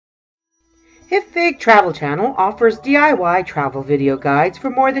Hipfig Travel Channel offers DIY travel video guides for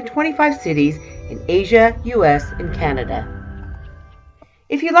more than 25 cities in Asia, US, and Canada.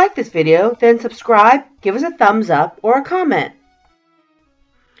 If you like this video, then subscribe, give us a thumbs up, or a comment.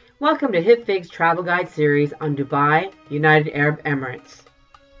 Welcome to Hipfig's travel guide series on Dubai, United Arab Emirates.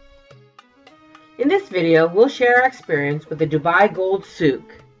 In this video, we'll share our experience with the Dubai Gold Souk.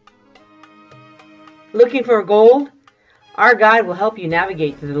 Looking for gold? Our guide will help you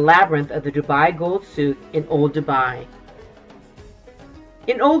navigate through the labyrinth of the Dubai Gold Souk in Old Dubai.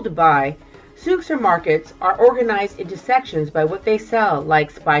 In Old Dubai, souks or markets are organized into sections by what they sell, like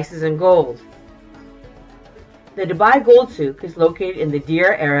spices and gold. The Dubai Gold Souk is located in the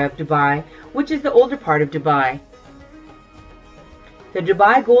Deira area of Dubai, which is the older part of Dubai. The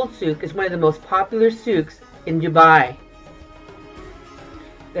Dubai Gold Souk is one of the most popular souks in Dubai.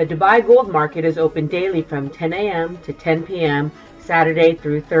 The Dubai Gold Market is open daily from 10 a.m. to 10 p.m. Saturday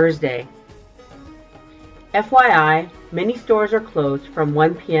through Thursday. FYI, many stores are closed from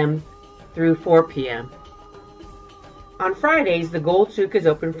 1 p.m. through 4 p.m. On Fridays, the Gold Souk is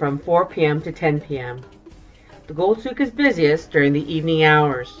open from 4 p.m. to 10 p.m. The Gold Souk is busiest during the evening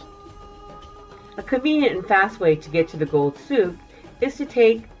hours. A convenient and fast way to get to the Gold Souk is to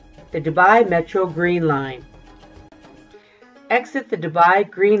take the Dubai Metro Green Line. Exit the Dubai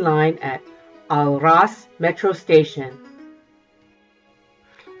Green Line at Al Ras Metro Station.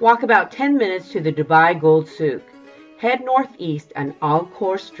 Walk about 10 minutes to the Dubai Gold Souk. Head northeast on Al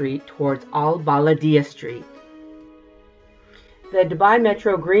Khor Street towards Al Baladia Street. The Dubai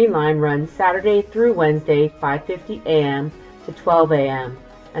Metro Green Line runs Saturday through Wednesday 5:50 a.m. to 12 a.m.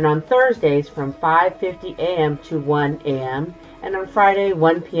 and on Thursdays from 5:50 a.m. to 1 a.m. and on Friday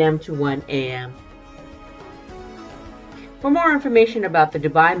 1 p.m. to 1 a.m. For more information about the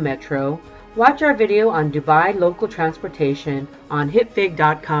Dubai Metro, watch our video on Dubai local transportation on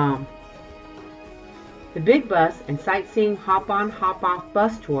hipfig.com. The big bus and sightseeing hop-on hop-off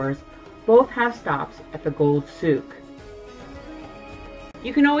bus tours both have stops at the Gold Souk.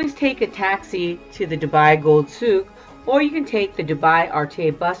 You can always take a taxi to the Dubai Gold Souk, or you can take the Dubai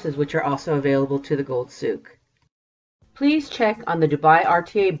RTA buses, which are also available to the Gold Souk. Please check on the Dubai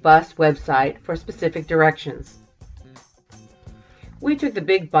RTA Bus website for specific directions. We took the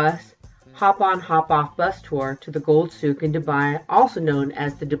big bus, hop-on hop-off bus tour to the Gold Souk in Dubai, also known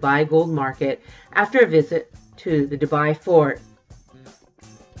as the Dubai Gold Market, after a visit to the Dubai Fort.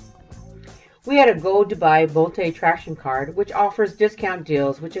 We had a Go Dubai multi-attraction card, which offers discount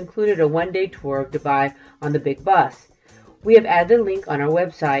deals, which included a one-day tour of Dubai on the big bus. We have added the link on our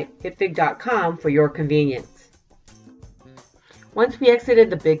website, hipfig.com, for your convenience. Once we exited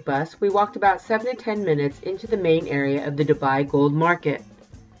the big bus, we walked about 7 to 10 minutes into the main area of the Dubai Gold Market.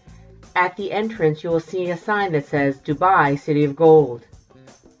 At the entrance, you will see a sign that says Dubai City of Gold.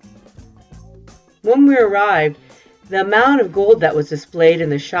 When we arrived, the amount of gold that was displayed in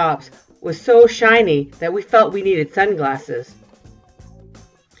the shops was so shiny that we felt we needed sunglasses.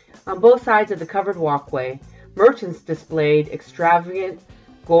 On both sides of the covered walkway, merchants displayed extravagant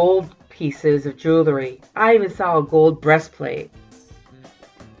gold pieces of jewelry. I even saw a gold breastplate.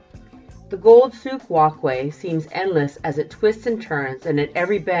 The Gold Souk walkway seems endless as it twists and turns, and at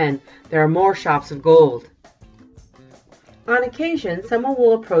every bend there are more shops of gold. On occasion, someone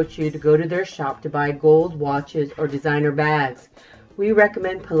will approach you to go to their shop to buy gold watches or designer bags. We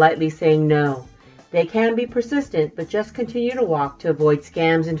recommend politely saying no. They can be persistent, but just continue to walk to avoid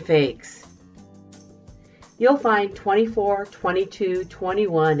scams and fakes. You'll find 24, 22,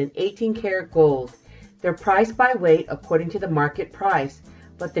 21, and 18 karat gold. They're priced by weight according to the market price,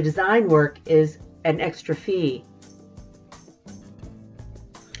 but the design work is an extra fee.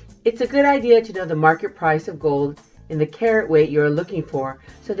 It's a good idea to know the market price of gold in the carat weight you are looking for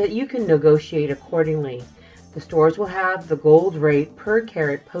so that you can negotiate accordingly. The stores will have the gold rate per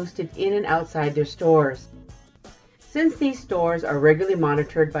carat posted in and outside their stores. Since these stores are regularly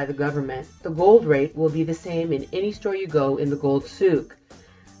monitored by the government, the gold rate will be the same in any store you go in the Gold Souk.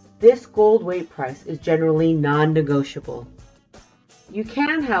 This gold weight price is generally non-negotiable. You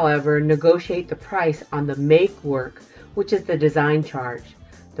can, however, negotiate the price on the make work, which is the design charge.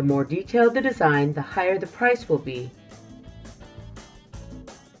 The more detailed the design, the higher the price will be.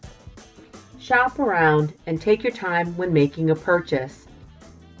 Shop around and take your time when making a purchase.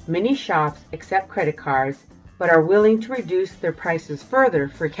 Many shops accept credit cards, but are willing to reduce their prices further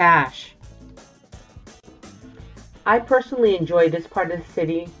for cash. I personally enjoy this part of the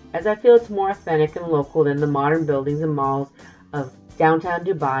city as I feel it's more authentic and local than the modern buildings and malls of downtown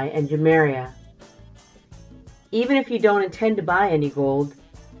Dubai and Jumeirah. Even if you don't intend to buy any gold,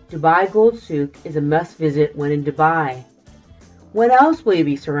 Dubai Gold Souk is a must visit when in Dubai. When else will you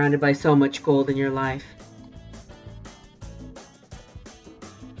be surrounded by so much gold in your life?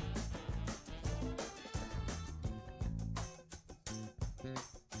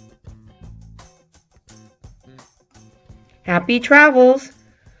 Happy travels!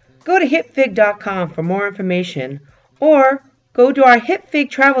 Go to hipfig.com for more information, or go to our Hipfig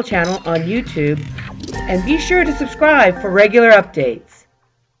travel channel on YouTube and be sure to subscribe for regular updates.